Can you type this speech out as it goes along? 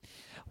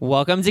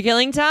Welcome to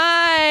Killing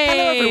Time.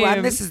 Hello,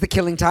 everyone. This is the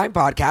Killing Time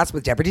podcast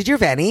with Deborah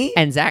DiGiovanni.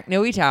 and Zach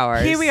Noe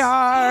Towers. Here we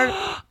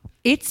are.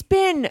 It's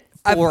been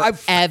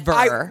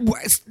forever.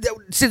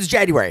 Since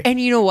January.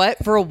 And you know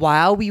what? For a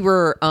while, we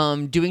were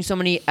doing so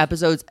many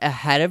episodes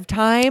ahead of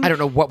time. I don't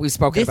know what we've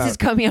spoken about. This is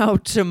coming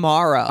out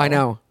tomorrow. I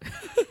know.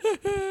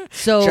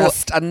 So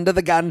Just under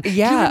the gun.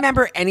 Yeah. Do you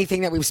remember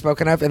anything that we've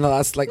spoken of in the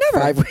last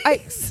 5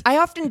 weeks? I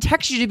often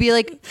text you to be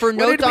like, for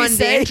notes did we on the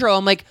say? intro,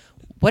 I'm like,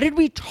 what did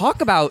we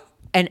talk about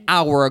an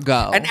hour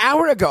ago? An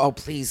hour ago. Oh,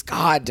 please,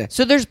 God.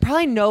 So there's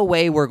probably no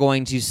way we're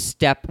going to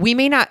we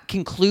may not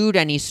conclude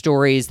any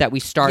stories that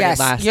we started Yes.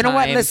 last time. You know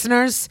what,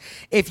 listeners?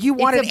 If you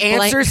wanted a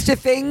blank- answers to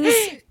things,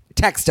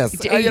 text us.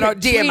 DM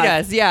tweet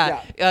us,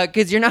 yeah.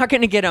 Because you're not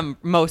going to get them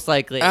most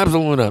likely.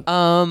 Absolutely.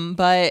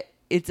 But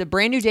it's a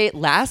brand new date.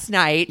 Last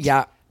night,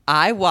 Yeah.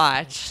 I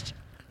watched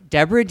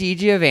Deborah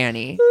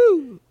DiGiovanni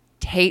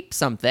tape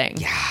something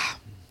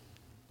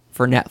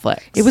for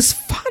Netflix. It was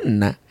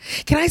fun.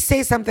 Can I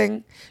say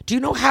something? Do you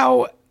know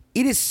how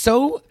it is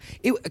so...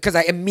 Because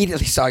I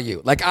immediately saw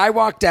you. Like, I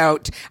walked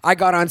out, I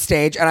got on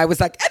stage, and I was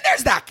like, and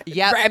there's Zach!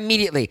 Yep.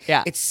 Immediately.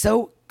 Yeah. It's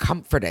so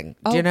comforting.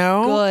 Oh, do you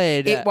know?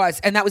 good. It was.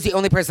 And that was the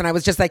only person I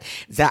was just like,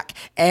 Zach.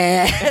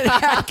 And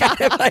I kind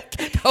of like,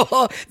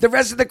 the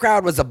rest of the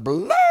crowd was a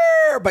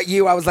blur. But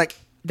you, I was like,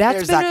 That's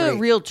there's been Zachary. a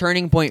real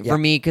turning point Yeah. for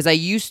me because I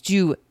used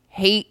to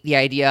hate the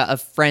idea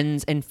of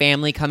friends and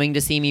family coming to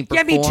see me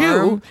perform. Yeah, me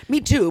too. Me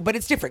too, but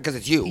it's different because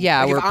it's you.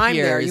 Yeah, like we're if I'm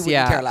peers, there, you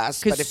wouldn't care less.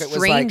 But Because if it was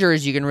like,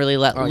 strangers, you can really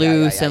let Oh, yeah,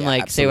 loose yeah, and yeah,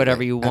 like say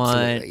whatever you want.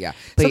 absolutely, yeah.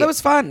 But So that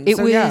was fun. It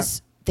So, was. yeah.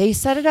 They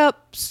set it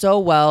up so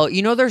well.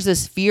 You know, there's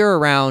this fear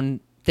around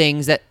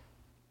things that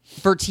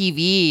for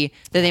TV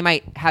that they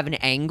might have an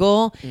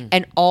angle,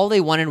 and all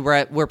they wanted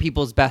were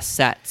people's best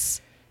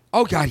sets.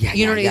 Oh God, yeah.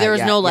 You know, yeah, there was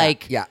yeah, no yeah,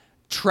 like yeah.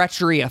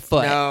 treachery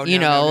afoot. No, you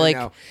no, know, no, no, like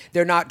no.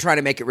 They're not trying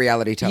to make it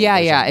reality television. Yeah,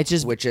 yeah, it's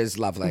just- which is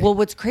lovely. well,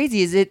 what's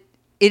crazy is it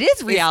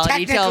is reality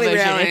technically television.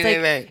 reality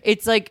TV.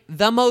 It's like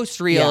the most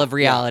real Yeah, of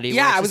reality.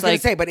 Yeah, where it's I was just going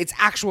like, to say, but it's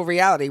actual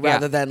reality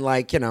rather than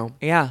like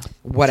yeah,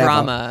 whatever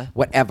drama.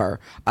 whatever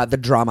the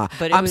drama.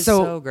 But it was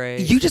so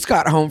great. You just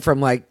got home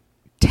from like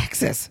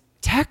Texas.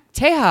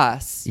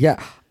 Tejas.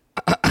 Yeah.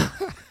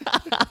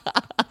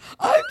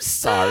 I'm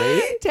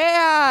sorry.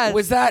 Tejas.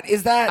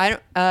 Is that? I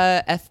don't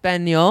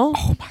Espanol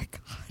Oh my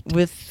God.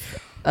 with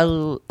a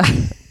lip.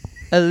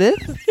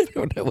 I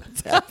don't know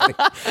what's happening.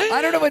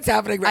 I don't know what's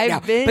happening right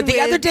I've now. been But the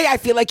with- other day, I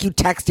feel like you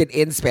texted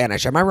in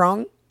Spanish. Am I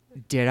wrong?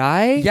 Did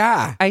I?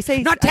 Yeah. I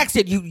say not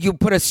texted. You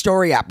put a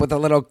story up with a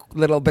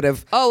little bit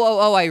of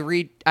Oh! I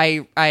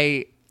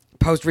reposted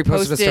a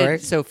posted story.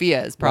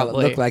 Sophia's Well,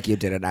 probably. it looked like you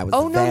did it. I was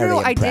Oh no! very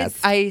I did.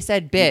 impressed. I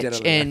said did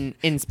bitch it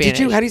in Spanish. Did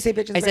you? How do you say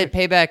bitch in I said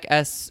payback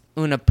es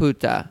una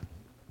puta.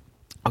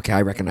 Okay,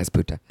 I recognize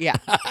puta. Yeah,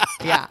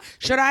 yeah.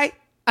 Should I?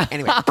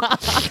 Anyway,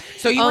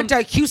 so you went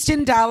to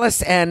Houston,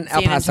 Dallas, and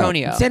El San Paso.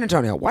 Antonio. San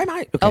Antonio. Why am I?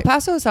 Okay. El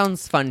Paso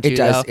sounds fun too. It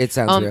does. Though. It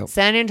sounds real.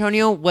 San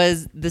Antonio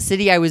was the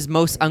city I was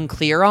most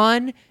unclear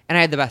on, and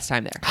I had the best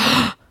time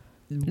there.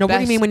 No, what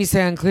do you mean when you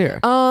say unclear?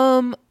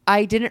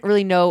 I didn't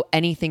really know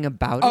anything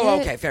about it. Oh,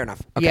 okay, fair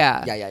enough. Okay.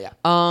 Yeah.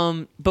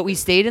 Yeah. But we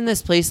stayed in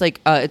this place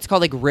it's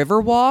called like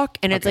Riverwalk,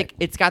 and it's Okay. like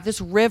it's got this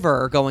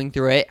river going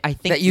through it. I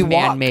think That you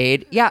walk?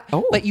 man-made. Yeah.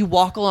 Oh. But you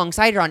walk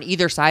alongside it on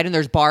either side, and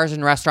there's bars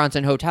and restaurants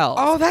and hotels.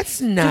 Oh,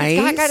 that's nice.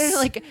 It's got kind of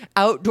like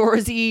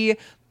outdoorsy,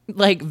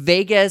 like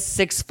Vegas,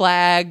 Six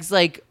Flags,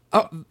 like.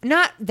 Oh.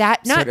 Not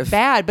Sort of.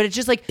 bad, but it's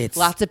just like It's-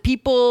 lots of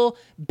people,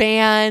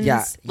 bands,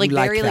 Yeah, like you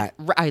like very that.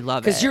 like I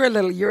love it. Because you're a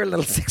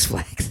little Six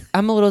Flags.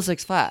 I'm a little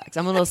Six Flags.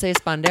 I'm a little Seis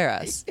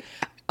Banderas. You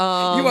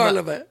are a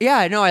little bit.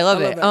 Yeah, no, I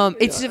love I it. love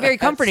it. It's just very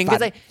It's comforting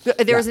because fun.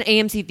 there was an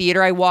AMC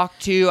theater I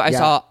walked to. I Yeah.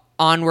 saw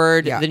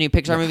Onward, Yeah. the new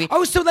Pixar movie.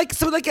 Oh, so like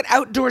an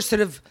outdoor sort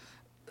of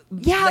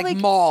Yeah, like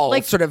mall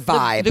sort of the-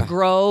 vibe. The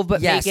Grove,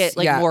 but Yes, make it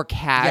like yeah, more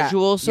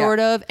casual, yeah, sort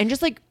yeah. of, and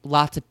just like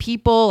lots of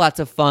people, lots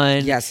of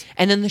fun. Yes.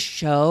 And then the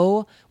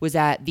show was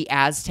at the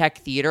Aztec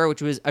Theater, which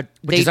was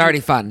which is already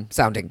fun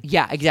sounding.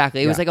 Yeah,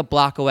 exactly. It was Yeah. like a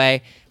block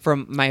away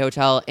from my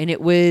hotel, and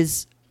it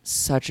was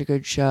such a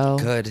good show.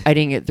 Good. I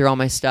didn't get through all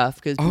my stuff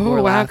because people Oh, were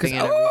wow, laughing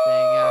 'cause- and everything.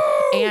 Yeah.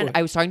 Oh! And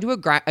I was talking to a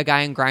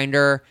guy in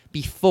Grindr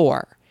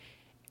before,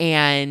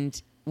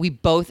 and we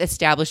both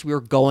established we were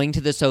going to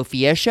the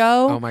Sophia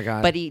show. Oh, my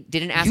God. But he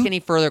didn't ask You- any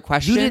further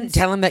questions. You didn't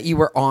tell him that you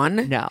were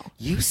on? No.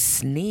 You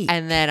sneak.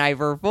 And then I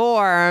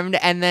performed,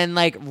 and then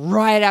like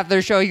right after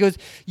the show, he goes,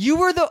 "You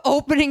were the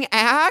opening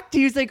act."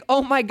 He was like,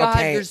 "Oh my God,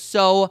 Okay. you're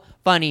so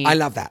funny." I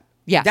love that.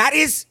 Yeah. That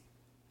is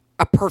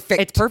a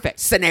perfect, It's perfect.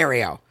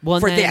 scenario Well,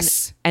 for and then-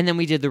 this. And then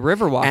we did the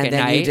Riverwalk And at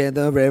then night. you did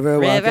the river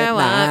walk at Riverwalk,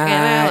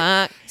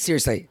 night. Riverwalk.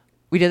 Seriously.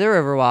 We did the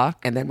Riverwalk,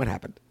 And then what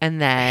happened?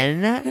 and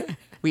then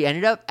we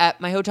ended up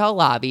at my hotel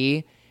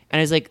lobby, and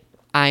I was like,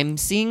 "I'm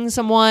seeing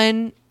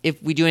someone.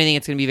 If we do anything,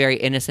 it's going to be very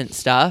innocent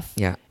stuff."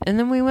 Yeah. And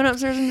then we went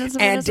upstairs and did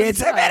some And innocent did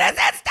some stuff.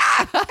 innocent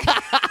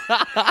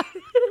stuff.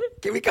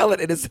 Can we call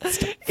it innocent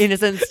stuff?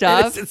 Innocent stuff.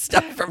 Innocent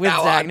stuff from with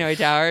now Zach on. Noe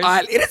Towers.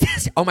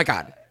 Innocent. Oh my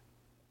God.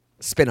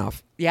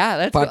 spinoff. Yeah,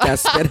 that's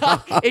Podcast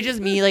spinoff. It's just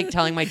me like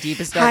telling my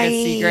deepest darkest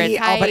secrets.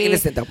 Oh, but Hi.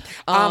 innocent though.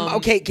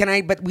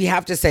 Okay, but we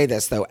have to say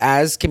this though.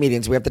 As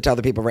comedians, we have to tell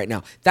the people right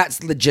now.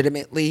 That's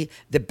legitimately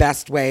the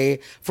best way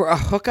for a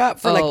hookup,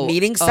 for like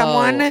meeting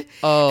someone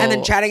and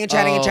then chatting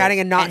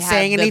and not And have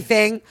saying the-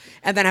 anything,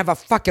 and then have a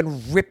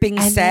fucking ripping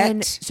And set.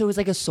 then, so it was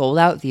like a sold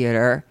out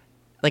theater.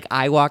 Like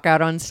I walk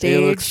out on stage.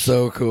 You look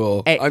so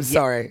cool. Eh, I'm yeah.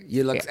 sorry.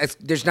 You look.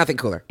 There's nothing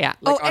cooler. Yeah.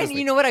 Like, and honestly.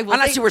 you know what I will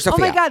Unless say? you were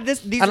Sophia. Oh my God.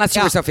 Unless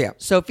you were Sophia.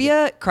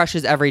 Sophia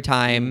crushes every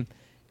time.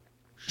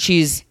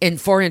 She's In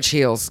 4-inch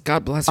heels.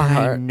 God bless her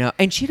heart. I know,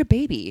 and she had a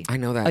baby. I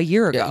know that. a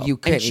year ago. Yeah, you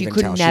couldn't and she even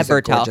could tell. She's never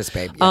a tell. gorgeous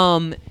babe,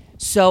 yeah.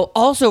 So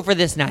also for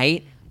this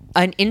night,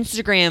 an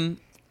Instagram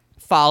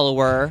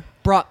follower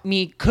brought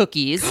me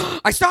cookies.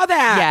 I saw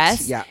that.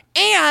 Yes. Yeah.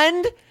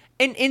 And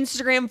an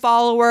Instagram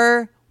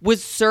follower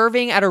was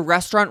serving at a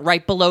restaurant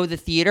right below the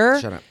theater.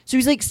 Shut up. So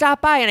he's like,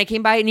 stop by. And I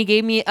came by and he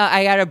gave me,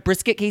 I got a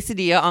brisket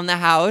quesadilla on the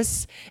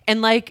house.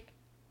 And like,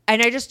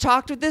 and I just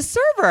talked with this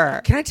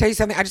server. Can I tell you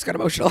something? I just got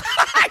emotional.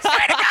 I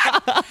swear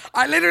to God.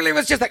 I literally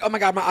was just like, oh my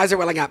God, my eyes are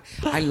welling up.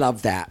 I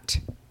love that.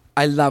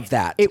 I love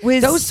that. It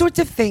was- those sorts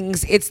of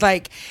things. It's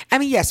like, I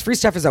mean, yes, free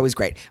stuff is always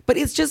great, but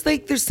it's just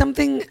like there's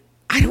something.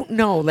 I don't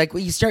know, like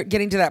when you start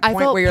getting to that I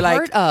point felt where you're like,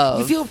 part of.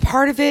 you feel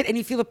part of it and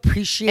you feel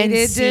appreciated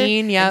And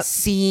seen, yep. and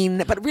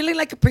seen, but really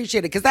like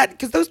appreciated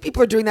because those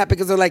people are doing that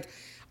because they're like,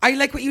 I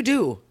like what you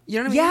do. You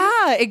know what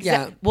I mean? Yeah,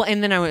 exactly. Well,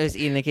 and then I was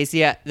eating the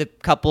quesadilla. The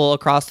couple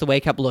across the way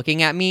kept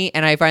looking at me,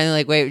 and I finally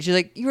like, wait. She's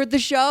like, "You were at the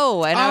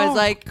show," and I Oh, was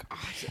like, God.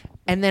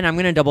 and then I'm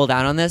gonna double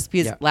down on this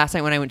because Yeah. last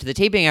night when I went to the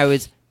taping, I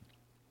was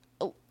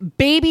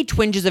baby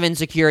twinges of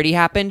insecurity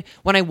happened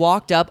when I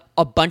walked up.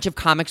 A bunch of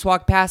comics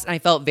walked past, and I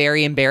felt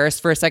very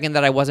embarrassed for a second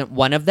that I wasn't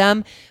one of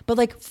them. But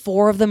like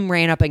 4 of them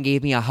ran up and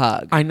gave me a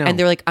hug. I know. and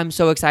they're like, "I'm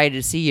so excited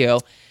to see you."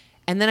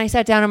 And then I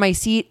sat down in my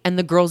seat, and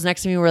the girls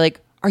next to me were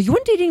like, "Are you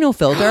on Dating No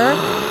Filter?"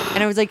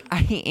 And I was like,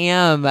 "I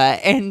am."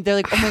 And they're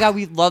like, "Oh my God,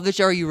 we love the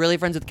show. Are you really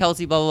friends with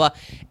Kelsey?" Blah, blah, blah.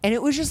 And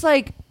it was just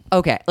like,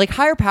 okay, like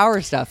higher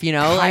power stuff, you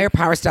know? Higher Like,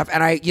 power stuff.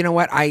 And you know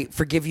what? I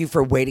forgive you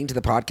for waiting to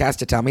the podcast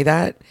to tell me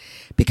that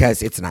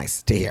because it's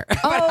nice to hear.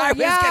 But I was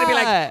going to be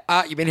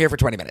like, you've been here for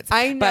 20 minutes.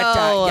 I But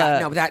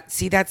know.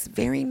 that's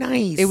very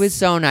nice. it was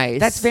so nice.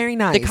 That's very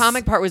nice. The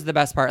comic part was the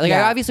best part. Like,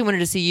 Yeah. I obviously wanted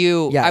to see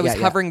you. Yeah, I was yeah,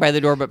 yeah. hovering by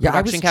the door, but Yeah,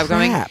 I production was kept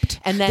going.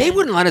 trapped. And then they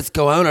wouldn't let us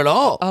go out at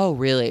all. Oh,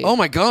 really? Oh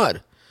my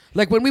God.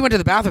 Like when we went to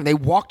the bathroom, they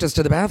walked us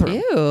to the bathroom.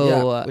 Ew.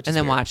 Yeah, which And is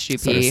then weird. watched you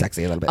Sort of pee.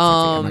 sexy, a little bit sexy.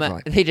 I'm not gonna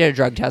lie. They did a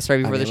drug test right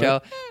before the knew show.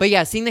 it. But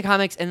yeah, seeing the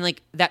comics and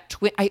like that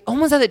twin, I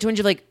almost had that twinge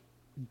of like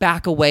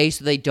back away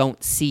so they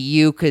don't see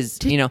you because,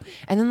 you know,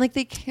 and then like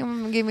they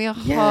came and gave me a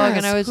hug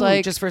and I was Who?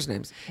 like, just first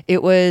names.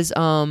 it was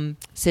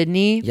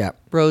Sydney, Yep.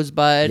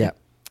 Rosebud, Yep.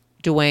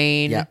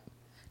 Dwayne, Yep.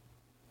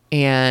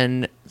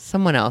 and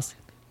someone else.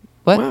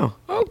 What? Wow.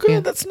 Oh, good. Yeah.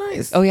 That's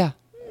nice. Oh yeah.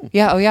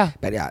 Yeah, oh yeah.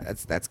 But yeah,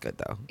 that's good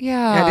though.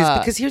 Yeah. it is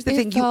because here's the It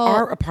thing: you felt-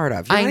 are a part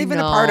of. You're I not even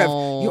a part of.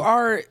 know. You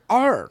are.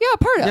 Yeah,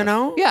 part of. You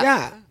know. Yeah.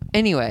 Yeah.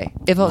 Anyway,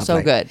 it felt so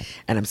Lovely. good.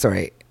 And I'm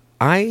sorry,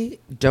 I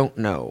don't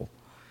know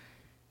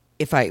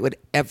if I would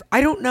ever.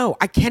 I don't know.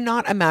 I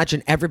cannot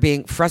imagine ever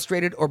being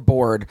frustrated or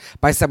bored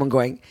by someone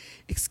going,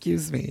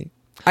 "Excuse me."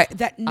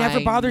 That never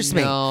I bothers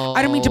me. know.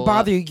 I don't mean to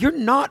bother you. You're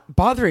not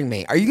bothering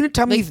me. Are you going to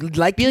tell me you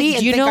like Be me and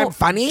do you think know, I'm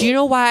funny? Do you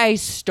know why I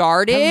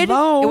started?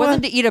 Hello? It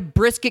wasn't to eat a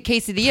brisket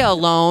quesadilla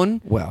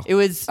alone. Well. it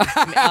was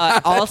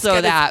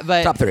also that.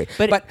 But top 3.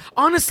 But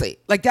honestly,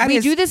 like that we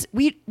is do this.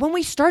 When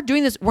we start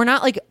doing this, we're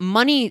not like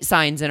money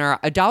signs in our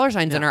dollar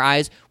signs in our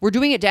eyes. We're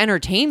doing it to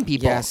entertain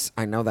people. Yes,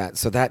 I know that.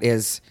 So that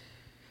is.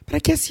 But I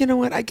guess you know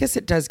what? I guess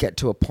it does get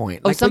to a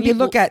point. Like some when you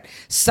people- look at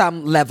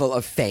some level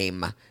of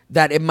fame,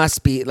 that it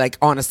must be like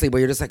honestly, where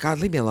you're just like, God,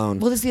 leave me alone.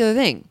 Well, this is the other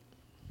thing.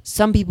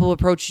 Some people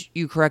approach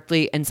you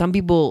correctly, and some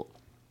people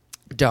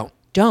Don't.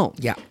 don't.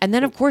 Yeah. And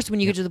then, of course, when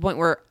you get to the point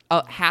where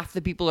half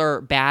the people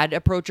are bad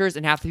approachers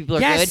and half the people are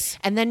Yes. good,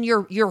 and then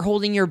you're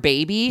holding your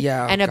baby,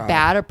 Yeah, and a God.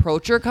 bad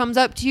approacher comes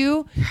up to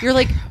you, you're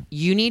like,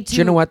 you need to. Do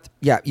you know what?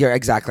 Yeah, you're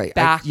exactly.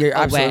 Back You're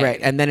absolutely away. right.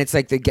 And then it's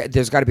like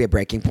there's got to be a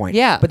breaking point.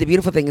 Yeah. But the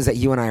beautiful thing is that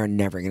you and I are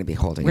never going to be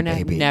holding We're a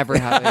baby. never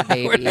having a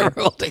baby. We're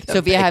never holding a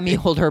Sophia had me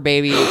baby. hold her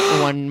baby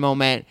one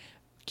moment,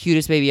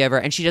 cutest baby ever,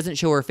 and she doesn't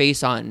show her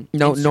face on.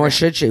 No, nor Instagram.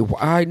 should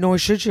she. Nor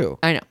should you.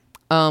 I know.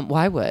 Well,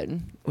 I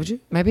would. Would you?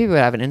 My baby would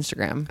have an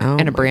Instagram Oh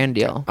and a my brand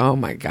deal. Oh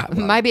my God.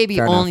 Well, My baby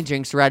fair only enough.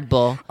 drinks Red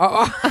Bull.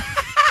 Oh,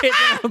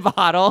 It's in a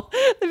bottle.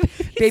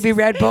 baby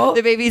Red Bull.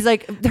 The baby's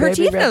like, her Baby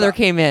teeth Red feather Bull.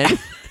 came in.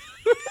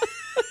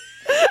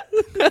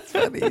 That's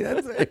funny.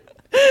 That's it.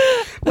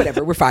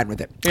 Whatever, we're fine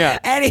with it. Yeah.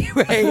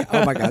 Anyway,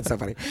 oh my God, so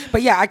funny.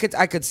 But yeah, I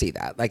could see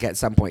that. Like at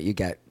some point, you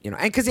get and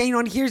because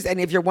and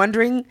if you're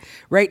wondering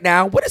right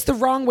now, what is the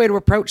wrong way to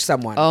approach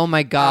someone? Oh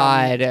my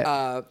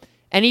God.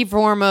 Any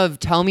form of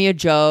tell me a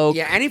joke,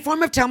 Yeah, any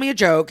form of tell me a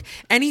joke,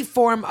 any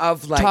form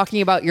of like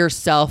talking about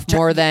yourself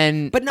more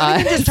than. but not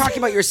even just talking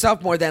about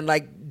yourself more than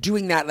like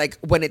doing that like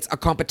when it's a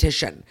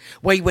competition,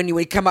 when you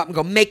would come up and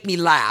go, make me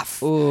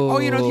laugh. Ooh. Oh,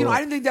 I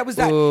didn't think that was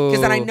that.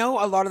 Because then I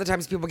know a lot of the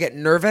times people get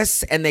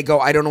nervous and they go,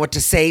 I don't know what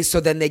to say. So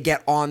then they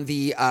get on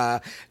the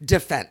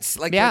defense.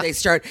 Like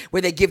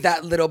where they give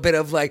that little bit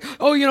of like,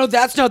 oh,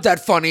 that's not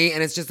that funny.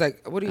 And it's just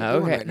like, what are you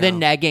doing right now? The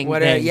negging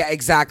thing. Yeah,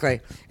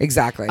 exactly. We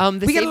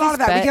get a lot of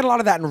that. We get a lot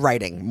of that in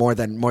writing more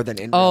than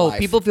in real life.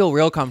 People feel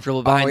real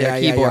comfortable behind their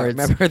keyboards.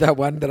 Yeah. Remember that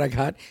one that I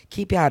got?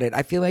 Keep at it.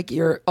 I feel like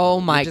you're. Oh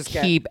my,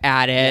 keep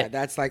at it. Yeah,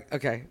 that's like,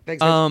 okay.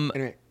 Thanks.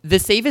 Anyway. The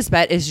safest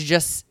bet is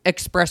just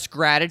express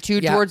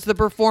gratitude towards the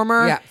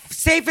performer. Yeah.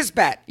 Safest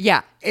bet.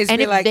 Yeah. Is and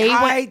be if like,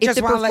 I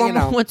just want to let you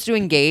know. wants to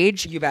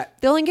engage, you bet.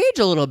 They'll engage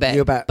a little bit.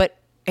 You bet. But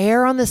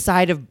err on the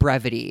side of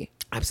brevity.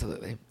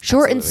 Absolutely.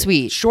 Short and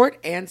sweet. Short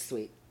and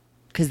sweet.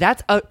 Because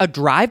that's a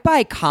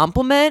drive-by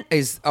compliment.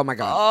 Oh my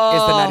God.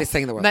 Is the nicest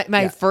thing in the world.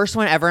 My first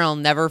one ever, and I'll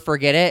never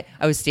forget it.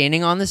 I was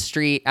standing on the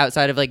street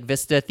outside of like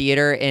Vista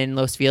Theater in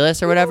Los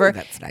Feliz or whatever. Ooh,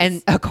 that's nice.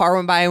 And a car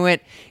went by and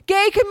went,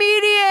 "Gay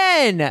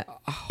comedian!"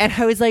 Oh. And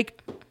I was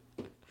like,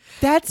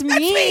 That's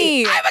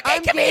me. I'm a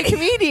gay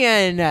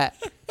comedian. That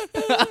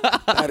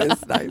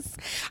is nice.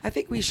 I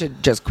think we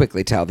should just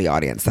quickly tell the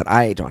audience that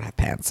I don't have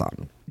pants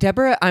on.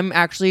 Deborah, I'm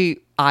actually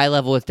eye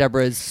level with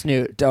Deborah's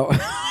snoot. Don't.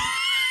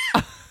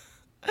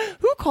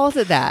 Who calls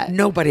it that?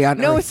 Nobody on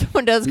Earth. No,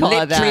 someone does call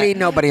it that. Literally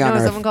nobody on Earth.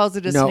 No, someone calls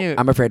it a snoot.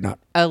 I'm afraid not.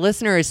 A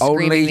listener is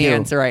screaming the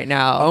answer right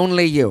now.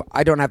 Only you.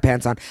 I don't have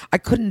pants on. I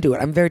couldn't do it.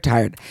 I'm very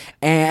tired.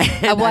 And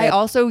I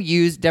also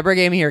used, Deborah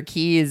gave me her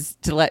keys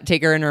to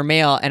take her in her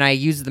mail, and I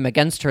used them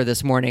against her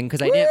this morning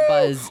because I didn't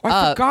buzz up.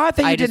 I forgot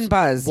that you didn't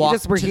buzz. You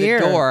just were to here.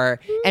 The door.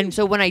 And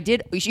so when I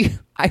did,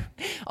 I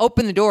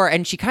opened the door,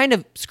 and she kind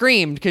of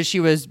screamed because she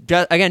was,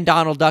 again,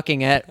 Donald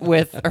ducking it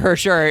with her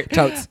shirt.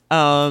 Totes.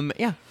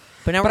 Yeah.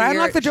 But I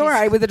unlocked the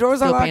door. With the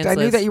doors unlocked, I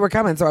knew that you were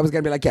coming, so I was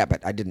going to be like, yeah,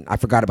 but I didn't. I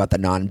forgot about the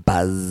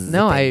non-buzz.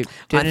 No, thing. I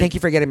didn't. Thank you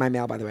for getting my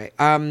mail, by the way.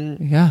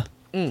 Yeah.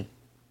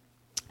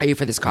 Are you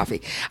for this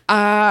coffee?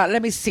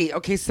 Let me see.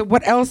 Okay, so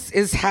what else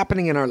is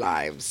happening in our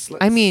lives?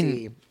 Let's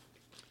see.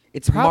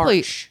 It's probably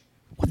March.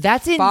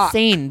 That's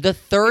insane. The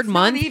third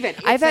month. Not even.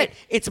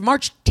 It's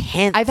March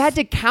 10th. I've had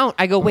to count.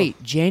 I go,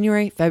 wait,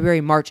 January,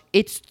 February, March.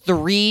 It's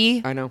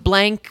 3 I know.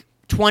 blank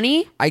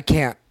 20. I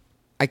can't.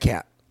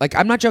 Like,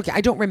 I'm not joking.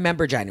 I don't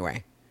remember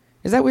January.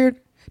 Is that weird?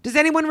 Does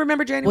anyone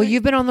remember January? Well,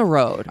 you've been on the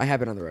road. I have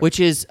been on the road. Which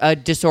is a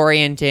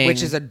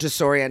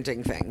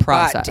disorienting thing.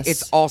 Process. But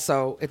it's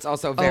also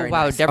very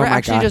nice. Deborah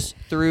actually God. just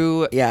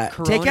threw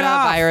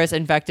coronavirus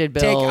infected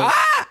bills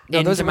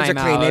No, those into are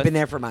my clean. mouth. They've been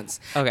there for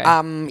months. Okay.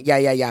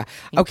 Yeah.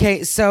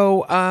 Okay,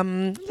 so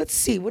let's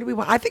see. What do we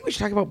want? I think we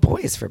should talk about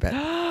boys for a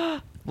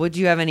bit. Would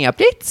you have any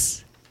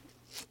updates?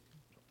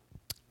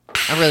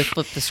 I really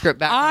flipped the script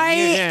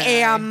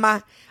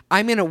back.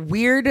 I'm in a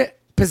weird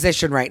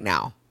position right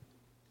now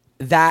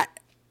that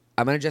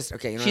I'm going to just,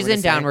 okay. She's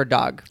in downward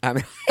dog.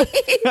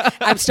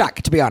 I'm stuck,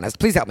 to be honest.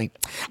 Please help me.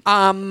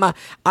 I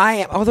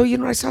am, although,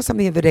 I saw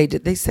something the other day.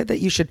 They said that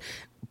you should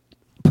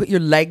put your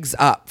legs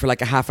up for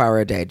like a half hour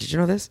a day. Did you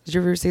know this? Did you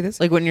ever see this?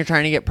 Like when you're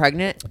trying to get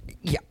pregnant?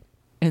 Yeah.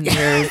 And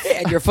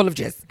you're full of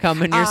jizz.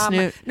 Come in your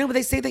snoot. No, but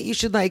they say that you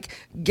should like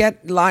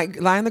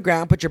lie on the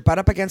ground, put your butt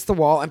up against the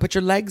wall, and put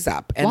your legs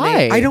up. And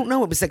why? I don't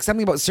know. It was like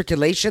something about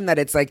circulation, that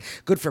it's like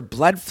good for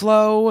blood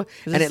flow. Is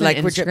and this it like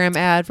an Instagram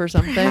ad for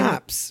something?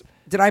 Perhaps.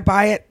 Did I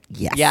buy it?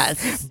 Yes.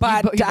 Yes.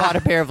 But you bought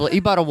a pair of.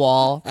 You bought a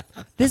wall.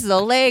 This is a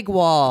leg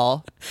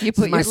wall. You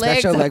put your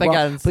legs up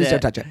against it. Please don't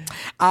touch it.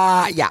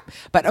 Yeah.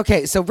 But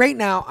okay. So right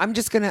now, I'm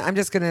just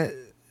gonna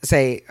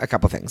say a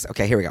couple things.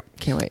 Okay. Here we go.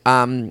 Can't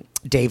wait.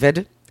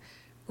 David,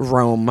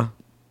 Rome,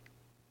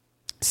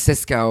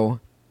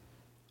 Cisco,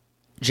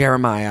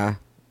 Jeremiah.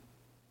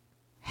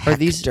 Are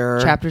these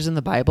chapters in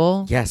the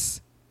Bible?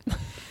 Yes,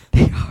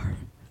 they are.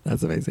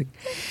 That's amazing.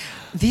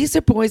 These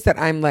are boys that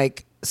I'm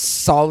like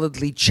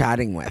solidly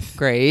chatting with.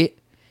 Great.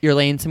 You're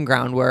laying some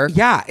groundwork.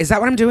 Yeah. Is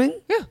that what I'm doing?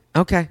 Yeah.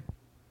 Okay.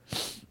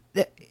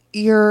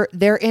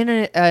 They're in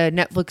a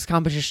Netflix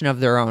competition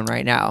of their own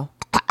right now,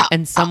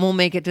 and some will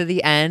make it to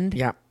the end.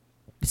 Yeah.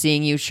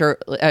 Seeing you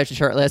shirtless,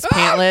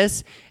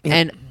 pantless,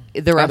 and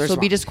the rest will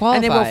be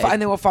disqualified.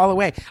 And they will fall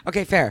away.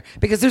 Okay, fair.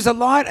 Because there's a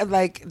lot of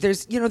like,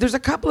 there's a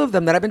couple of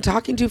them that I've been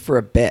talking to for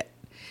a bit.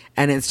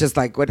 And it's just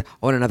like, and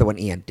another one,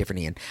 Ian,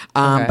 different Ian.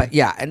 Okay. But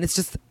yeah, and it's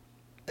just,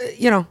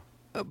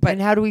 but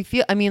and how do we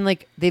feel? I mean,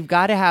 like, they've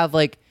got to have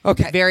like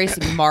various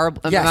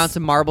amounts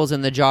of marbles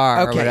in the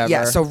jar or whatever.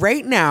 Yeah, so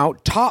right now,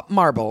 top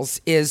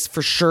marbles is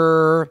for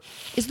sure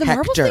Is the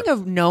Hector. marbles thing a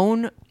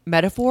known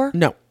metaphor?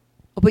 No.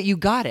 But you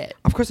got it.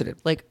 Of course I did.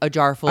 Like a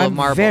jar full of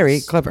marbles. Very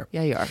clever.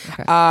 Yeah, you are.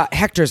 Okay.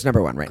 Hector's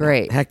number one right now.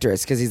 Great. Hector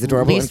is because he's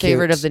adorable Least and cute.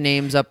 favorite of the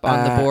names up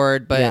on the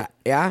board, but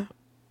yeah.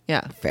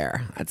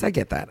 Fair. I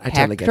get that. I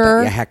totally get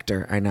that. Yeah,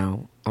 Hector. I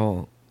know.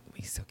 Oh,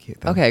 he's so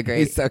cute. Though. Okay, great.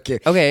 He's so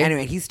cute. Okay.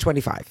 Anyway, he's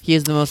 25. He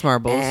has the most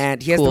marbles.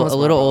 And he has the most a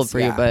little marbles. old for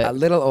you, but a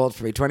little old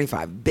for me.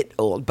 25, bit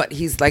old. But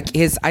he's like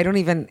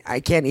I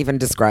can't even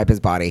describe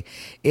his body.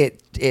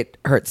 It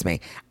hurts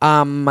me.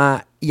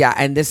 Yeah,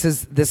 and this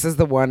is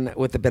the one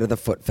with a bit of the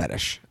foot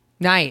fetish.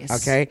 Nice.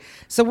 Okay,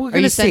 so we're Are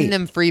gonna you see. sending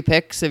them free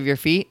pics of your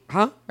feet?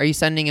 Huh? Are you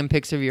sending him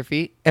pics of your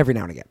feet? Every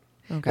now and again.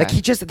 Okay. Like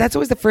that's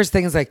always the first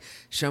thing is like,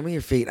 show me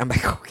your feet. I'm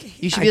like, okay.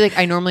 You should be like,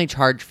 I normally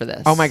charge for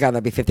this. Oh my God,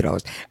 that'd be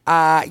 $50.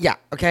 Yeah,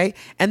 okay.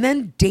 And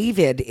then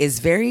David is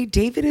very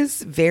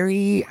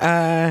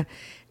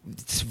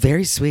it's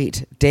very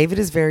sweet. David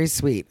is very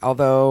sweet,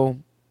 although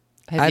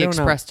Have I you don't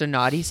know. expressed a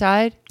naughty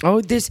side? Oh,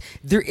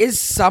 there is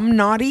some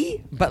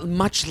naughty, but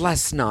much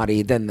less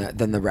naughty than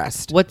the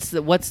rest. What's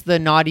the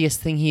naughtiest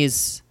thing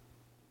he's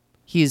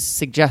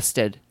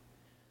suggested?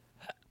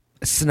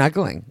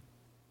 Snuggling.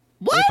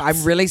 What? If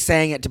I'm really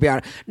saying it, to be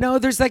honest, no.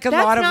 There's like a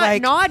That's lot of not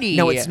like naughty.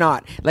 No, it's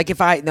not. Like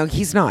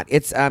he's not.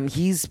 It's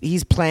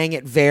he's playing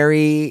it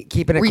very,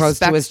 keeping it close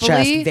to his chest,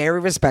 Respectfully?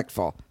 very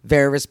respectful,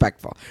 very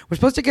respectful. We're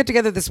supposed to get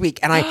together this week,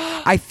 and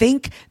I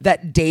think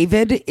that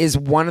David is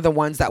one of the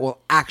ones that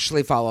will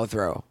actually follow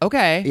through.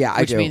 Okay. Yeah, I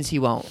Which do. means he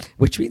won't.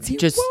 Which means he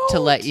Just to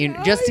won't. let you,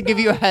 just to give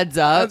you a heads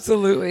up.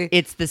 Absolutely.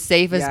 It's the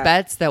safest Yeah.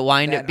 bets that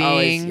wind up That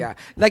always- being. yeah.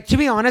 Like, to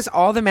be honest,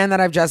 all the men that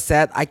I've just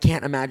said, I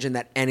can't imagine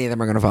that any of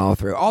them are going to follow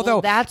through.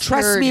 Although, that's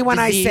trust your me when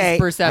I disease say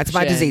that's my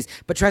perception. disease.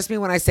 But trust me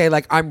when I say,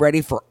 like, I'm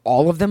ready for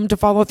all of them to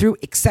follow through,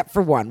 except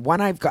for one. One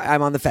I'm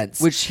on the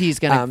fence. Which he's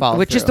gonna follow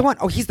Which is through. the one.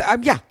 Oh, he's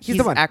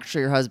the one.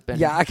 actually your husband.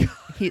 Yeah.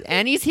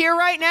 And he's here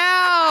right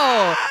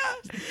now.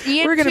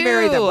 Ian We're gonna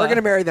marry them. too. We're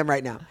gonna marry them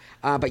right now.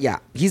 But yeah,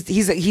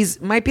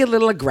 he's might be a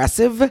little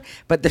aggressive,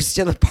 but there's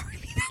still a part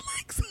of me that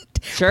likes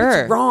it. Sure.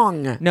 What's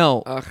wrong?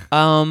 No. Ugh.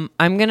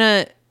 I'm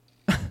gonna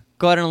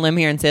go out on a limb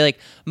here and say, like,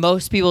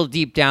 most people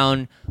deep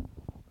down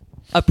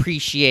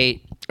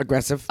appreciate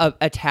Aggressive.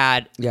 a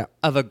tad Yeah.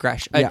 of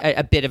aggression, Yeah.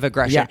 a bit of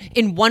aggression Yeah.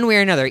 in one way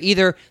or another.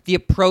 Either the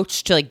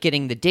approach to like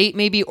getting the date,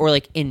 maybe, or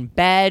like in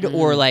bed,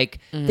 or like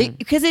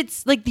because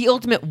it's like the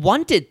ultimate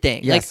wanted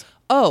thing. Yes. Like,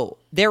 oh,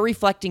 they're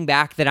reflecting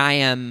back that I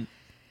am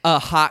a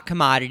hot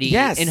commodity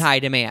Yes. in high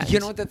demand. You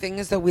know what the thing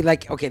is though? We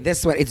like, okay,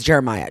 this one, it's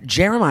Jeremiah.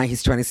 Jeremiah,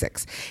 he's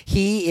 26.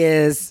 He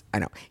is, I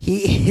know,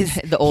 he is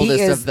the oldest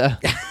he is- of the.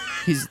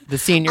 He's the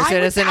senior I would-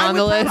 citizen I on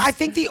the would list. probably- I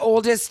think the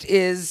oldest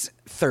is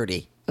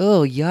 30.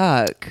 Oh,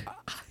 yuck.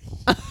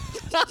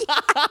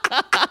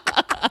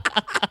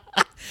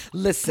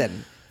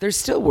 Listen, they're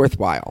still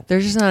worthwhile. They're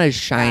just not as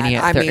shiny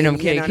at 30. No, I'm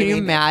kidding. know Can what you I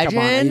mean? imagine? Come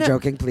on, are you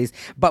joking, please?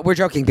 But we're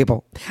joking,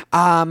 people.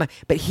 But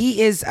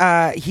he is,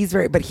 he's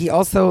very, but he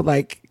also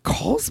like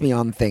calls me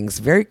on things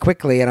very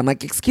quickly. And I'm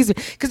like, excuse me.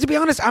 Because to be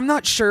honest, I'm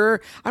not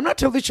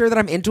totally sure that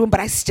I'm into him, but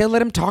I still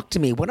let him talk to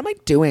me. What am I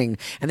doing?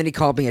 And then he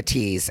called me a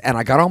tease and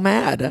I got all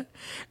mad.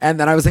 And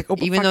then I was like, oh,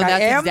 but Even fuck, though I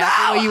that's am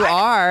exactly now. what you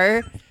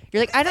are.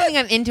 You're like, I don't think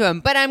I'm into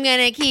him, but I'm going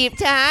to keep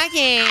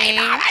talking. I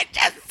know, I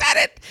just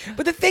said it.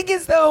 But the thing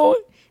is, though,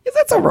 is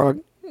that so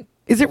wrong?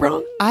 Is it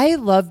wrong? I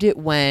loved it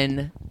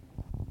when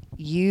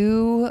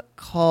you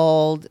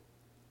called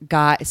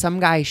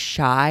some guy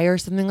shy or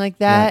something like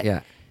that.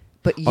 Yeah.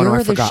 But Oh, no, I you're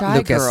the forgot. shy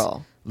Lucas.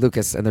 girl.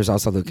 Lucas, and there's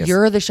also Lucas.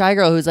 You're the shy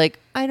girl who's like,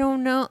 I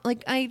don't know.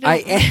 Like, I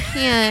I-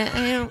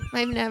 can't.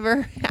 I've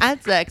never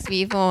had sex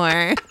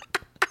before.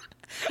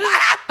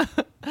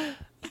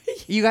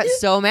 You got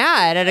so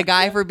mad at a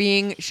guy for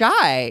being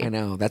shy. I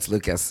know, that's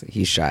Lucas.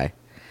 He's shy.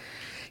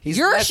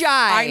 You're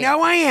shy. I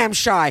know I am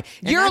shy.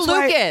 And You're that's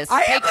why Lucas.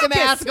 I Take am the Lucas.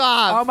 mask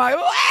off. Oh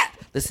my!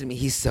 Listen to me.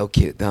 He's so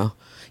cute though.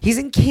 He's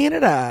in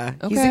Canada.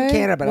 He's in Okay.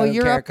 Canada, but Well, I don't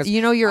you're care up- 'cause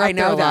you know you're I up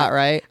there a that. lot,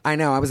 right? I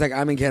know. I was like,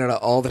 I'm in Canada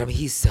all the time.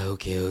 He's so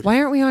cute. Why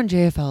aren't we on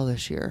JFL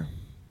this year?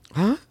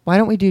 Huh? Why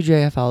don't we do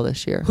JFL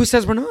this year? Who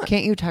says we're not?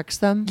 Can't you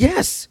text them?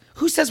 Yes.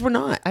 Who says we're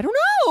not? I don't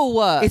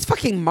know. It's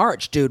fucking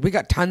March, dude. We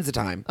got tons of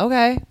time.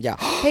 Okay. Yeah.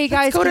 Hey,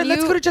 guys,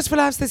 let's go to Just for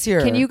Laughs this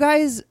year. Can you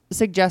guys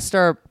suggest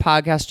our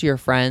podcast to your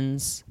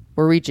friends?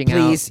 We're reaching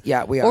Please. out.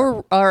 Yeah, we are.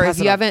 Or Pass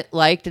if it you on. haven't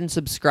liked and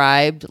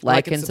subscribed,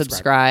 like and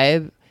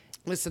subscribe.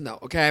 Listen though,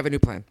 okay, I have a new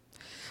plan.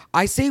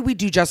 I say we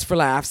do Just for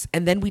Laughs,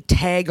 and then we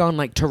tag on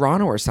like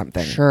Toronto or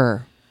something.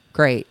 Sure.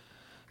 Great.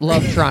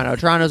 Love Toronto.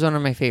 Toronto's one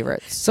of my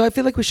favorites. So I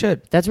feel like we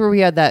should. That's where we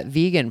had that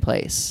vegan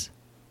place.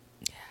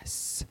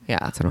 Yes, Yeah.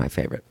 that's one of my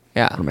favorite.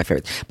 Yeah. One of my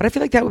favorites. But I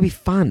feel like that would be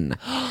fun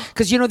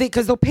because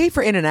they'll pay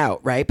for In and Out,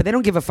 right? But they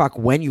don't give a fuck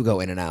when you go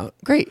In and Out.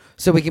 Great.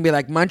 So we can be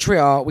like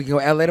Montreal. We can go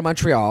LA to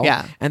Montreal.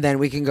 Yeah. And then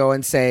we can go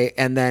and say,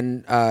 and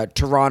then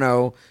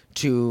Toronto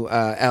to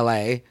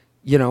LA.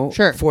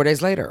 Sure. 4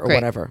 days later or Great.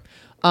 whatever.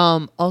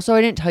 Also,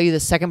 I didn't tell you the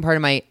second part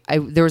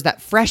of there was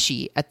that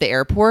freshie at the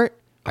airport.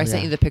 I sent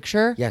yeah. you the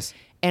picture. Yes.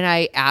 And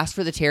I asked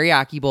for the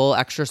teriyaki bowl,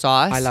 extra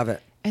sauce. I love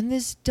it. And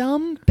this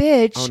dumb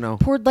bitch Oh, no.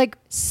 poured like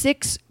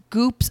 6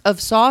 scoops of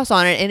sauce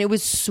on it, and it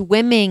was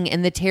swimming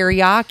in the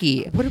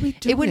teriyaki. What are we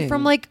It went doing?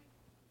 from like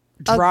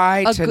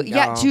Dry to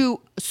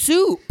to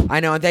soup. I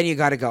know, and then you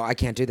got to go. I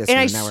can't do this.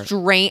 And now.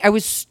 I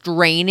was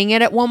straining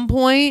it at one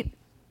point.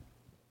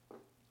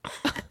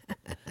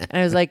 And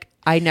I was like,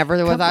 I never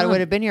thought it on. would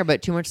have been here,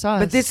 but too much sauce.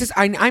 But this is,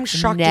 I'm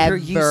shocked to hear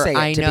you say it,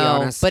 I to know, be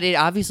honest. but it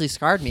obviously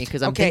scarred me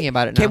because I'm thinking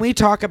about it now. Can we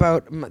talk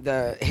about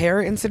the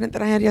hair incident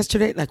that I had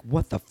yesterday? Like,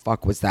 what the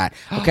fuck was that?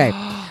 Okay.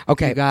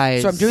 Okay, You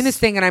guys. So I'm doing this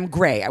thing and I'm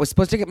gray. I was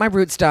supposed to get my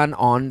roots done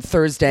on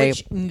Thursday.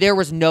 Which there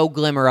was no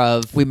glimmer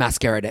of. We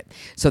mascaraed it,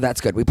 so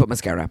that's good. We put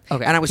mascara.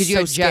 Okay. And I was 'Cause you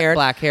so had jet scared.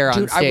 black hair on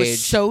Dude, I was stage.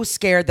 so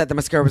scared that the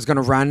mascara was going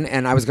to run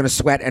and I was going to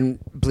sweat and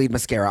bleed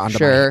mascara onto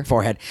Sure. my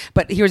forehead.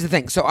 But here's the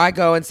thing. So I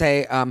go and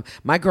say,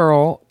 my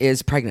girl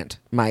is pregnant.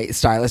 My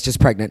stylist is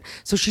pregnant.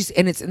 So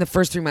and it's in the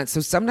first 3 months. So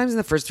sometimes in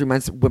the first 3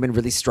 months, women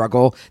really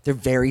struggle. They're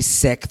very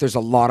sick. There's a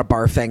lot of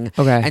barfing.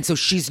 Okay. And so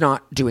she's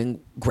not doing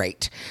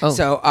great. Oh.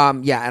 So,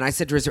 yeah. And I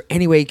said to her, is there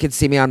any way you could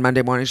see me on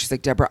Monday morning? She's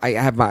like, Deborah,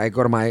 I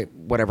go to my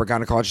whatever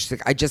gynecologist. She's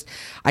like,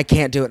 I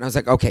can't do it. And I was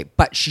like, okay.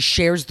 But she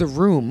shares the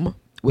room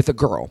with a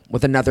girl,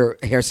 with another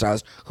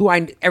hairstylist who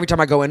every time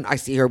I go in, I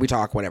see her, we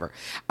talk, whatever.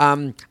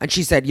 And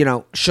she said,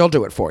 she'll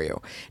do it for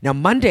you. Now,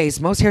 Mondays,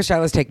 most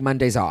hairstylists take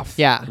Mondays off.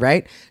 Yeah.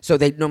 Right? So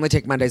they normally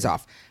take Mondays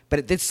off.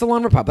 But it's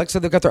Salon Republic, so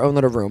they've got their own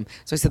little room.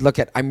 So I said, look,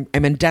 I'm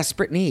in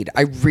desperate need.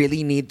 I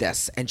really need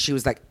this. And she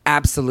was like,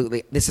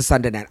 absolutely. This is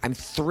Sunday night. I'm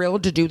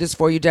thrilled to do this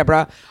for you,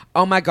 Deborah.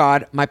 Oh my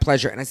God, my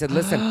pleasure. And I said,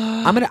 listen,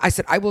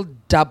 I will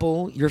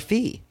double your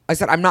fee. I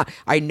said,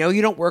 I know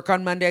you don't work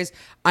on Mondays.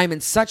 I'm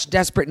in such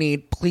desperate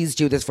need. Please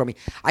do this for me.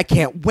 I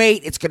can't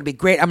wait. It's going to be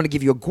great. I'm going to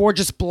give you a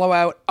gorgeous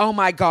blowout. Oh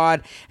my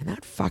God. And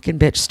that fucking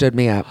bitch stood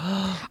me up.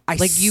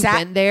 You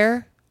went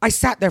there? I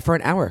sat there for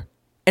an hour.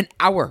 An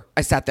hour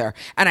I sat there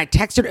and I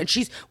texted her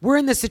and we're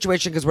in this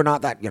situation because we're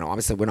not that,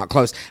 obviously we're not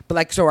close,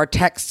 but so our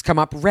texts come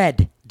up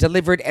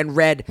delivered and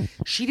read.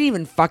 She didn't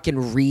even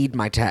fucking read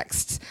my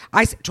texts.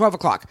 12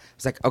 o'clock. I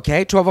was like,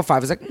 okay. 12:05. I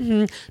was like,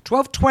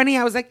 12:20.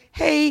 I was like,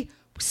 hey,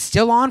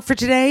 still on for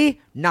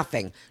today?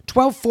 Nothing.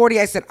 12:40.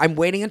 I said, I'm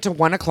waiting until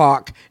 1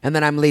 o'clock and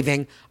then I'm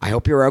leaving. I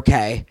hope you're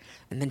okay.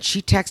 And then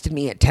she texted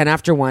me at 10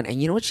 after 1.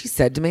 And you know what she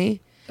said to me?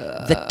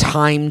 The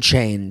time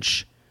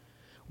change.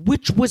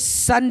 Which was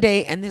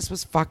Sunday, and this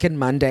was fucking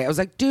Monday. I was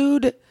like,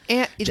 dude.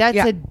 And that's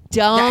a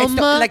dumb.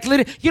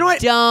 Literally, you know what?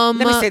 Dumb.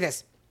 Let me say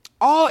this.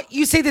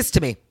 You say this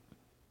to me.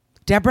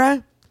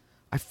 Deborah,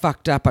 I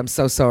fucked up. I'm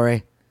so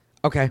sorry.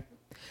 Okay.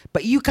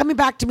 But you coming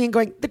back to me and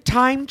going, the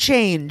time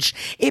change.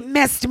 It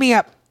messed me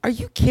up. Are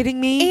you kidding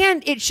me?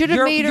 And it should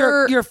have made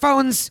her. Your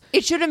phone's.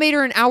 It should have made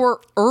her an hour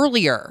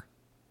earlier.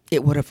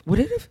 It would have. Would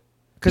it have?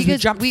 Because we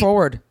jumped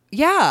forward.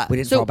 Yeah. We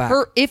didn't fall back.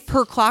 If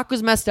her clock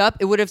was messed up,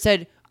 it would have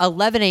said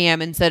 11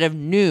 a.m. instead of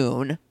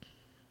noon.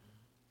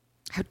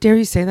 How dare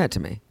you say that to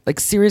me? Like,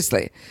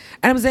 seriously.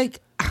 And I was like,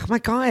 oh my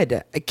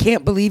God, I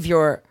can't believe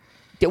you're.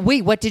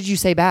 Wait, what did you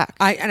say back?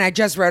 I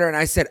just read her and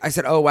I said,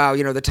 oh wow,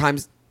 the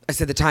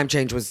time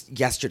change was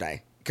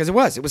yesterday. Because it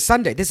was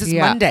Sunday. This is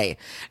Monday.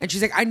 And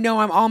she's like, I know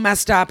I'm all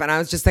messed up. And I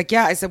was just like,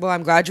 yeah. I said, well,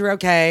 I'm glad you're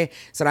okay. I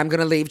said, I'm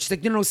going to leave. She's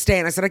like, no, stay.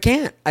 And I said, I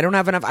can't. I don't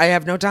have enough. I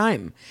have no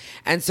time.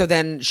 And so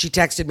then she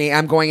texted me,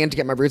 I'm going in to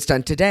get my roots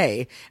done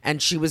today.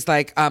 And she was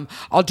like,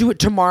 I'll do it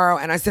tomorrow.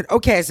 And I said,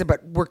 okay. I said,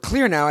 but we're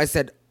clear now. I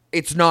said,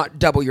 it's not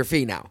double your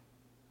fee now.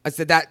 I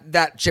said,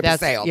 that ship has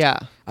sailed. Yeah.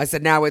 I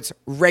said, now it's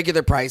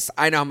regular price.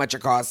 I know how much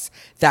it costs.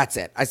 That's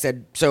it. I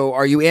said, so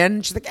are you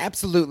in? She's like,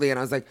 absolutely. And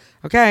I was like,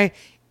 okay.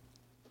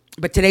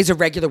 But today's a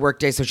regular work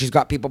day, so she's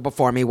got people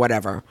before me,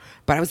 whatever.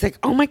 But I was like,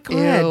 oh my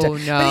God. Ew,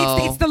 no.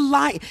 But it's the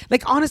lie.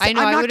 Like, honestly, I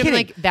know, I'm not I would've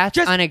kidding. been like, that's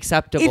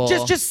unacceptable.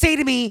 Just say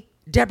to me,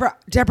 Deborah,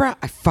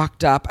 I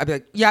fucked up. I'd be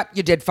like, yep,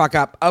 you did fuck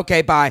up.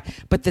 Okay, bye.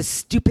 But the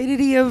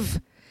stupidity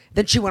of,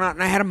 then she went out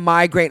and I had a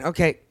migraine.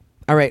 Okay,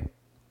 all right.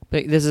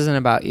 But this isn't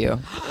about you.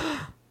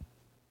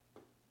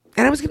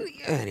 And I was going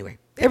to, anyway.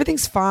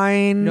 Everything's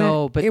fine.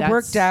 No, but it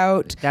worked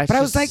out. But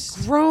I was like,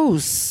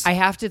 gross. I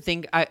have to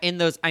think in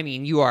those. I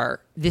mean,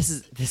 this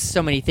is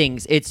so many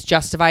things. It's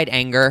justified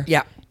anger.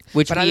 Yeah.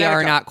 Which But we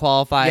are not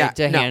qualified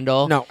to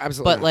handle. No,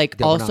 absolutely But not. like,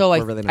 Yeah, we're also, not.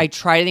 We're really not. I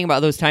try to think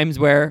about those times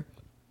where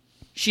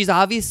she's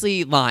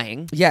obviously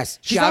lying. Yes,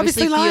 She she's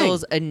obviously lying.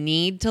 feels a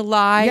need to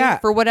lie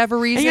for whatever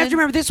reason. And you have to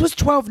remember, this was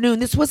 12 noon.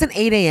 This wasn't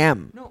 8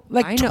 a.m. No,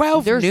 like I know.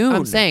 12 noon.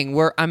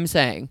 I'm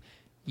saying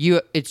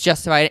it's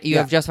justified. You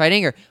have justified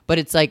anger, but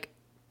it's like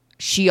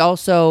she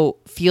also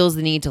feels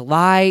the need to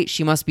lie.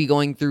 She must be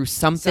going through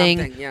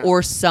something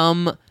or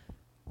some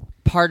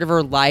part of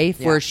her life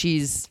where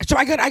she's. So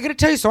I got to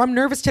tell you. So I'm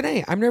nervous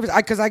today. I'm nervous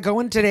because I go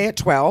in today at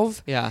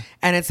 12. Yeah,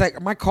 and it's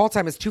like my call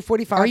time is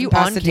 2:45. Are you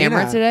on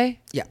camera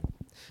today? Yeah.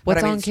 What's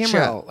but, on it's camera?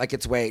 Chill. Like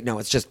it's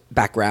it's just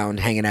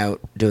background, hanging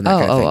out, doing that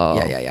kind of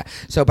thing. Yeah.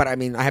 So, but I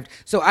mean, I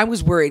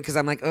was worried because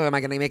I'm like, oh, am I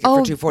going to make it for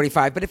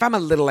 2:45? But if I'm a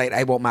little late,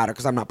 I won't matter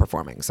because I'm not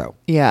performing. So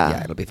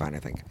yeah, it'll be fine, I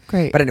think.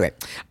 Great. But anyway,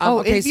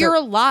 if you're a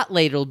lot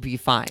late, it'll be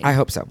fine. I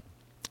hope so.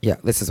 Yeah,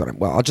 this is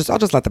what I'll just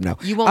let them know.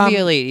 You won't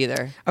be late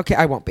either. Okay,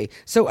 I won't be.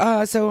 So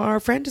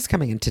our friend is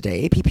coming in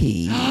today,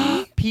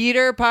 PP.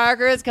 Peter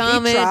Parker is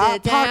coming to town.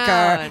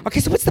 Parker. Okay,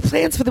 so what's the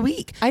plans for the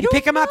week? I you don't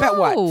pick him up at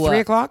what? 3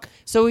 o'clock?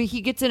 So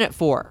he gets in at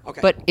 4.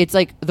 Okay. But it's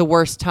like the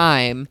worst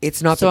time.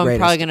 It's not so the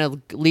greatest. I'm probably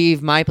going to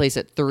leave my place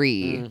at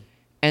 3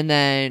 and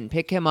then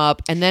pick him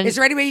up. And then is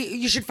there any way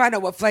you should find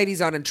out what flight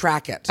he's on and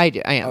track it? I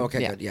am. Oh,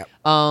 okay, good. Yeah.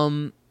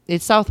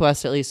 It's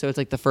Southwest at least, so it's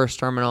like the first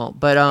terminal.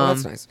 But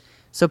that's nice.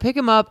 So pick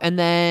him up and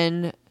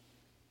then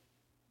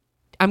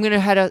I'm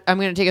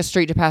gonna take us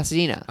straight to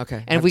Pasadena.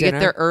 Okay. And if we get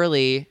there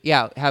early,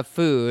 have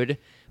food.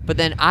 But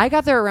then I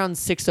got there around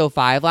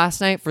 6:05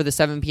 last night for the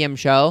 7 p.m.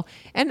 show.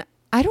 And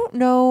I don't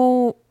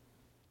know.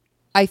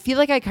 I feel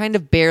like I kind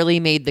of barely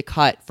made the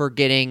cut for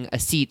getting a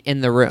seat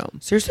in the room.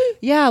 Seriously?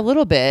 Yeah, a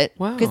little bit.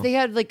 Wow. Because they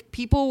had like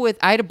people with,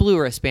 I had a blue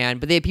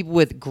wristband, but they had people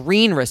with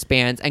green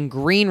wristbands, and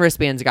green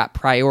wristbands got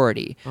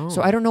priority. Oh.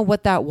 So I don't know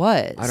what that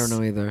was. I don't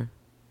know either.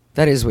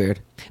 That is weird.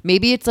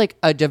 Maybe it's like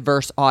a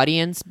diverse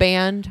audience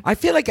band. I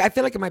feel like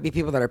it might be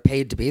people that are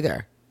paid to be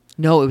there.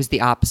 No, it was the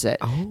opposite.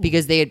 Oh.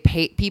 Because they had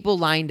people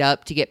lined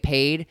up to get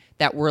paid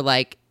that were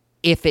like,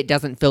 if it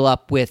doesn't fill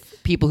up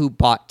with people who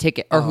bought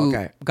ticket or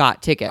who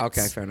got tickets.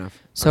 Okay, fair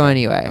enough. So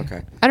anyway,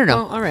 Okay. I don't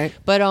know. Oh, all right.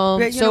 But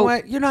you know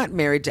what? You're not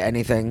married to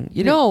anything.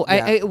 You no,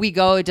 didn't- we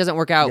go. It doesn't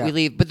work out. Yeah. We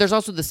leave. But there's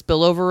also the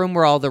spillover room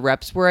where all the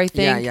reps were. I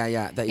think.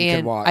 Yeah. That you and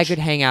can watch. I could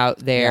hang out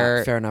there.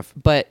 Yeah, fair enough.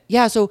 But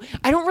yeah, so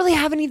I don't really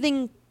have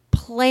anything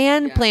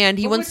planned.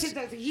 He But wants.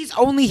 he's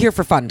only here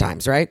for fun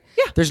times, right?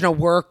 Yeah. There's no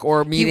work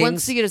or He meetings.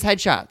 wants to get his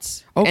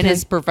headshots. Okay. And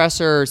his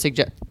professor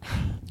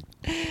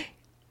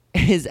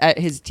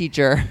his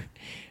teacher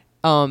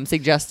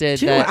suggested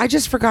Do you know that what? I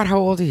just forgot how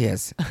old he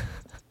is.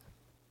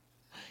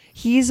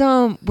 he's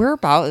we're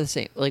about the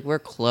same. Like we're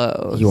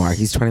close. You are.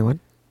 He's 21.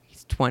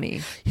 He's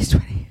 20. He's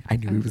 20. I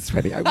knew he was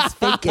 20. I was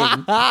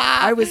faking.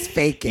 I was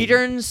faking. He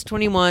turns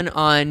 21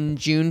 on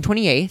June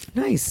 28th,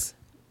 Nice.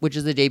 which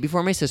is the day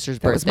before my sister's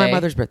birthday. That was my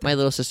mother's birthday. My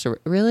little sister.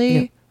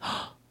 Really?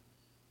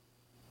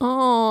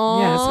 Oh.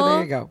 Yeah, so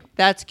there you go.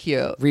 That's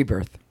cute.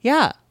 Rebirth.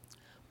 Yeah.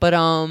 But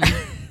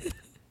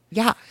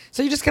yeah.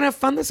 So you're just gonna have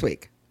fun this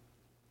week.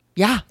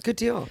 Yeah. Good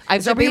deal.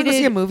 I've Are we going to see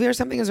debated- a movie or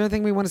something? Is there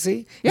anything we want to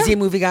see? Yeah. Is he a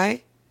movie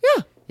guy?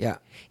 Yeah. Yeah.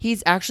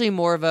 He's actually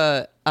more of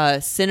a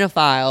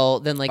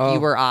cinephile than like Oh. you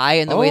or I,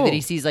 in the way that Oh.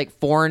 he sees like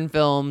foreign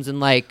films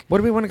and like, What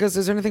do we want to go? Is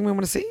there anything we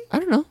want to see? I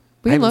don't know.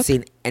 We I can haven't look.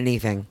 seen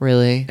anything.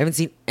 Really? I haven't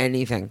seen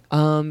anything.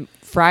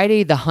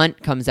 Friday, The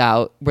Hunt comes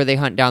out where they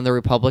hunt down the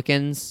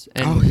Republicans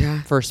and Oh,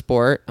 yeah. for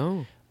sport.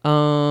 Oh.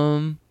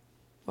 Um,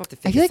 We'll have to I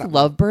figure feel like something.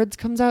 Lovebirds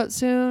comes out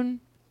soon.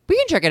 We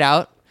can check it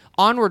out.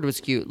 Onward was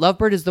cute.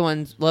 Lovebirds is the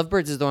one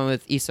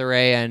with Issa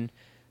Rae and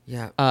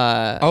Yeah.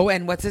 uh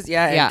And what's his?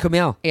 Yeah. yeah, And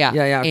Camille. yeah,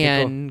 Yeah. Okay,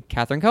 and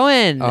Catherine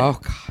Cohen. cool. Oh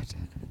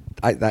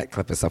God. That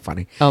clip is so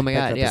funny. Oh my That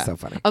god, clip yeah. is so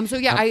funny. So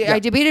yeah, yeah. I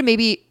debated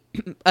maybe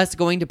us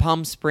going to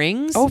Palm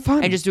Springs. Oh,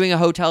 fun. And just doing a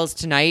hotels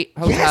tonight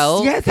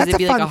hotel. Yes, 'cause that's it'd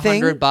be a fun like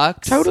thing.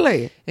 $100.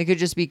 Totally. It could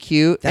just be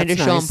cute and That's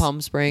just show nice. in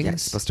Palm Springs. Yeah,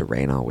 it's supposed to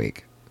rain all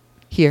week.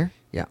 Here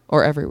Yeah.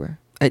 or everywhere.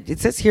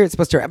 It says here it's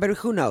supposed to, but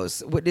who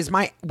knows? Is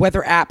my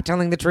weather app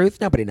telling the truth?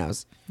 Nobody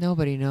knows.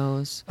 Nobody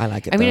knows. I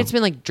like it, I mean, though. it's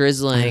been like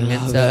drizzling I and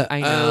love stuff. it. I I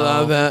know.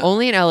 love it.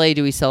 Only in LA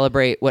do we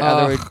celebrate what I'm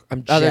others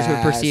would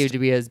jazzed. perceive to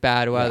be as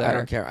bad weather. I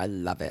don't care. I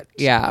love it.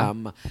 Yeah.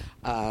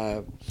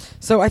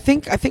 So I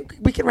think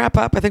we can wrap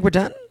up. I think we're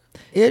done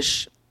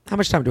ish. How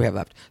much time do we have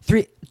left?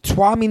 3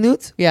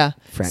 minutes. Yeah.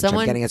 French,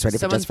 I'm getting us ready for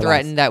someone Just for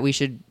threatened that we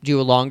should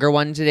do a longer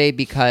one today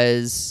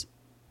because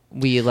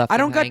we left. I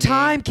them don't got hanging.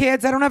 time,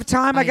 kids. I don't have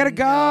time. I gotta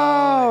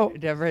know. go.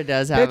 Deborah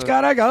does have. Bitch,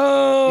 gotta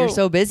go. You're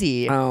so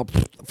busy. Oh,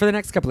 for the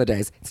next couple of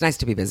days. It's nice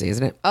to be busy,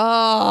 isn't it?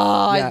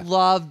 Oh, Yeah. I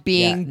love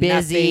being Yeah,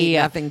 busy.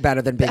 Nothing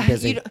better than being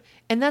busy.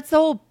 And that's the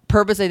whole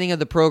purpose, I think, of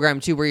the program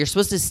too, where you're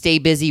supposed to stay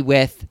busy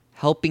with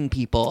helping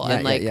people Yeah,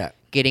 and yeah, like yeah.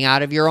 getting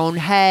out of your own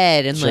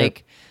head and Sure.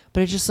 like.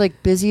 But it's just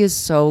like busy is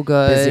so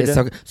good. Busy is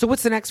so good. So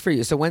what's the next for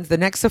you? So when's the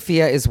next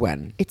Sophia is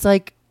when? It's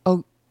like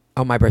Oh,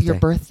 my birthday. your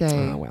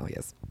birthday. Oh, well,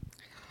 yes.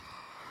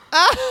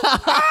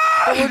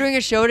 But we're doing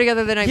a show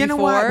together the night You know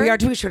before. what? We are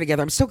doing a show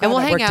together. I'm so glad and we'll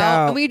that hang worked out,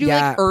 out. and we do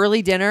Yeah. like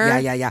early dinner.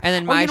 Yeah. And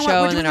then Oh, my you know show what?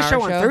 We're and doing then a our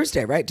show on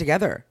Thursday, right?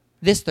 Together.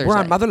 This Thursday. We're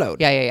on Motherload.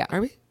 Yeah.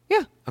 Are we?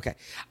 Yeah. Okay.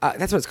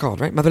 That's what it's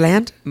called, right?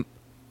 Motherland?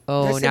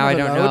 Oh, Did I say now I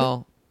don't Motherload?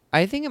 know.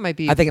 I think it might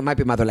be. I think it might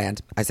be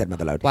Motherland. I said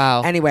Motherload.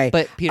 Wow. Anyway.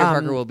 But Peter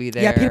Parker will be Yeah,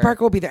 there. Peter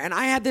Parker will be there. And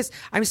I had this,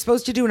 I'm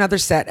supposed to do another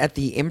set at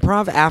the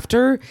Improv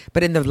after,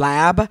 but in the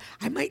lab,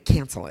 I might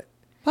cancel it.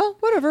 Well,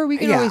 whatever. We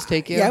can always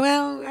take you. Yeah,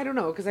 well, I don't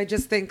know, because I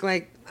just think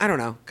I don't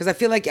know, because I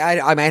feel like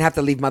I might have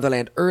to leave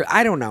Motherland. Or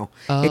I don't know.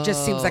 It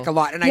just seems like a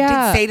lot. And I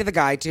Yeah. did say to the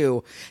guy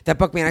too that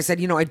booked me, and I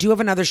said, I do have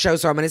another show,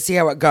 so I'm going to see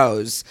how it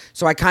goes.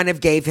 So I kind of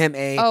gave him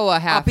a a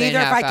half I'll be in,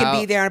 there if half I can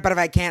be out. there, but if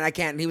I can't, I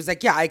can't. And he was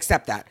like, yeah, I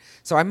accept that.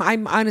 So I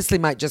honestly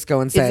might just go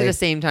and say, Is it a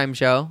same time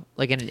show?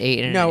 Like an 8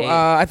 and no, an 8?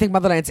 I think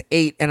Motherland's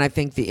 8, and I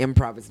think the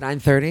Improv is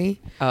 9:30.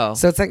 Oh.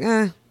 So it's like,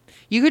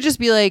 You could just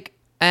be like,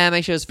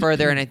 my show's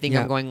further, and I think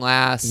Yeah. I'm going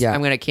last. Yeah.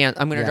 I'm gonna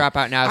yeah. drop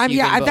out now. So you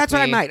yeah, can book that's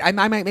what I me. might. I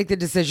might make the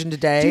decision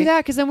today. Do that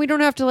because then we don't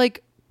have to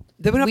like.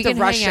 Then we don't have can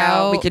to rush hang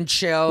out. We can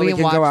chill. We can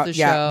go watch out. the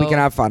Yeah, show. we can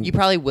have fun. You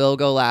probably will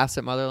go last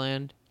at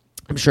Motherland.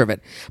 I'm sure of it.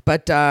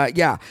 But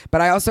yeah. But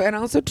I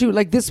also too,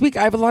 like this week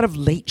I have a lot of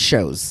late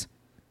shows.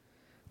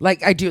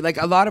 Like I do, like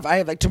a lot of I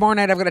have like tomorrow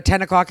night I've got a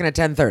 10 o'clock and a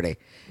 10:30.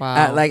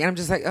 Wow. And I'm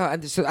just like, oh,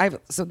 and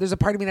so there's a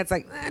part of me that's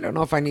like, I don't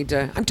know if I need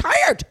to. I'm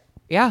tired.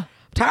 Yeah.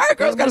 Tired.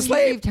 Girls When gotta do you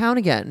leave sleep. town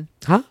again?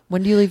 Huh?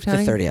 When do you leave town?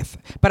 The again? 30th.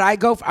 But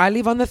I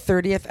leave on the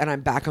 30th and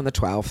I'm back on the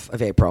 12th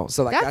of April.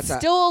 So like That's that's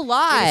still a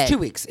lot. It's 2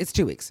 weeks. It's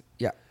 2 weeks.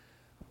 Yeah.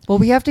 Well,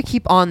 we have to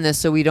keep on this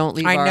so we don't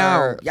leave. I know.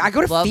 Our Yeah, I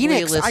go to lovely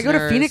Phoenix. I go to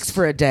listeners. Phoenix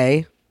for a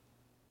day.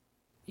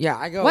 Yeah,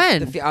 I go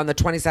When? on the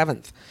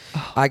 27th.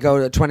 I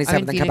go to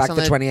 27th and come back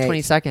the 28th.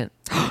 22nd.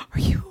 Are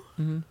you?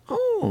 Mm-hmm.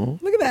 Oh,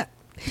 look at that.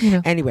 You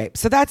know. Anyway,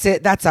 so that's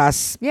it. That's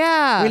us.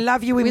 Yeah. We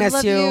love you. We miss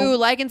love you.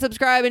 Like and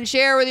subscribe and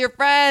share with your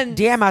friends.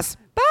 DM us.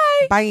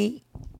 Bye. Bye.